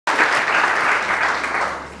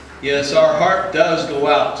Yes, our heart does go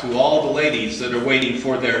out to all the ladies that are waiting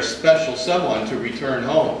for their special someone to return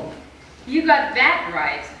home. You got that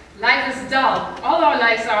right. Life is dull. All our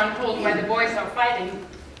lives are on hold while the boys are fighting.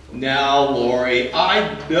 Now, Lori,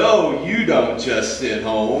 I know you don't just sit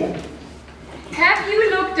home. Have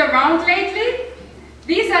you looked around lately?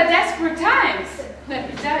 These are desperate times, let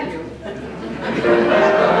me tell you.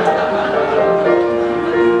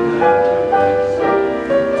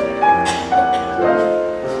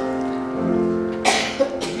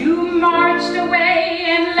 You marched away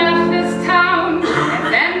and left this town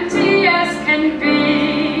as empty as can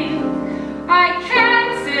be. I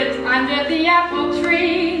can't sit under the apple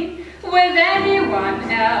tree with anyone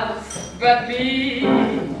else but me.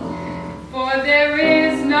 For there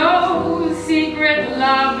is no secret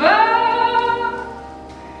lover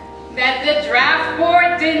that the draft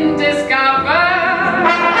board didn't discover.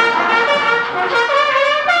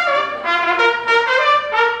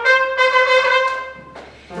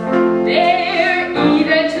 They're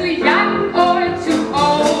either too young or too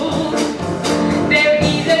old. They're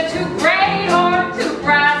either too gray or too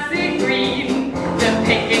grassy green. The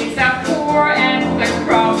pickings are poor and the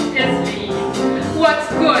crop is lean. What's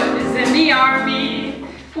good is in the army.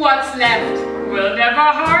 What's left will never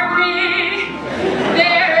harm me.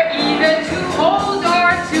 They're either too old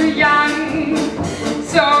or too young.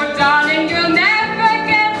 So darling, you'll never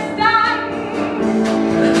get stung.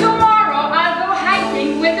 Tomorrow I'll go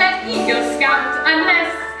hiking with that Eagle Scout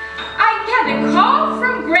unless I get a call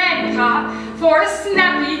from Grandpa for a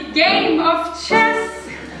snappy game of chess.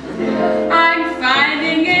 I'm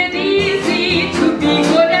finding it easy to be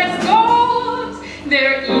good as gold.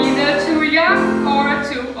 They're either too young or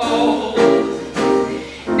too old.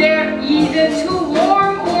 They're either too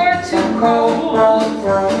warm or too cold.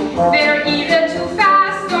 They're either too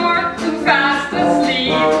fast or too fast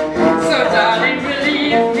asleep. So darling,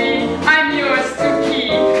 believe me, I'm yours to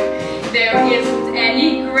keep. There isn't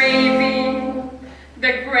any gravy.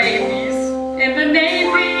 The gravy's in the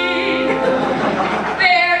Navy.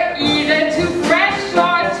 They're either too fresh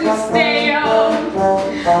or too stale.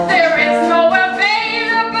 There is no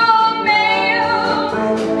available male.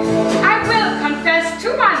 I will confess to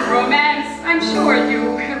my romance, I'm sure you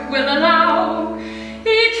will allow.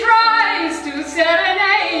 He tries to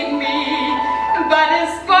serenade me, but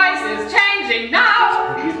his voice is changing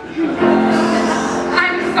now.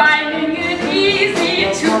 I'm finding it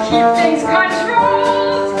easy to keep things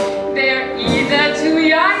controlled. They're either too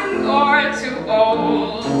young or too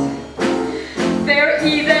old. They're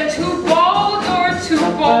either too bold or too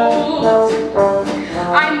bold.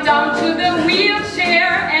 I'm down to the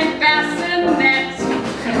wheelchair and bassinet.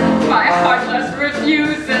 My heartless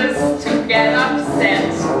refuses to get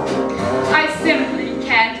upset. I simply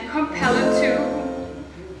can't compel it to,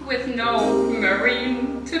 with no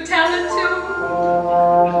Marine to tell it to.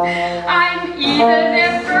 I'm either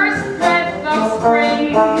their first breath of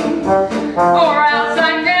spring, or else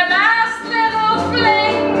I'm their last little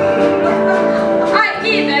fling. I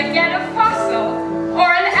either get a fossil or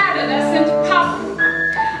an adolescent pup.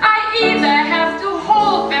 I either have to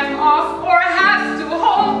hold them off or have to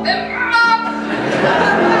hold them up.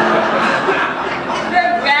 The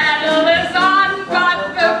battle is on, but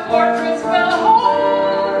the fortress will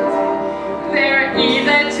hold. They're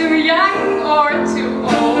either too young or too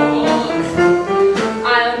old.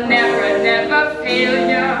 I'll never, never fail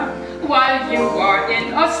ya while you are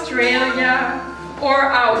in Australia, or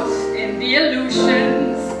out in the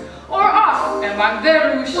Aleutians, or off among the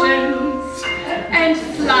Russians, and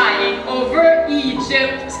flying over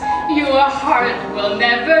Egypt. Your heart will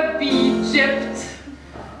never be gypped.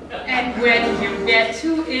 And when you get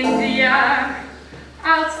to India,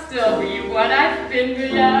 I'll still be what I've been to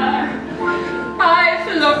ya.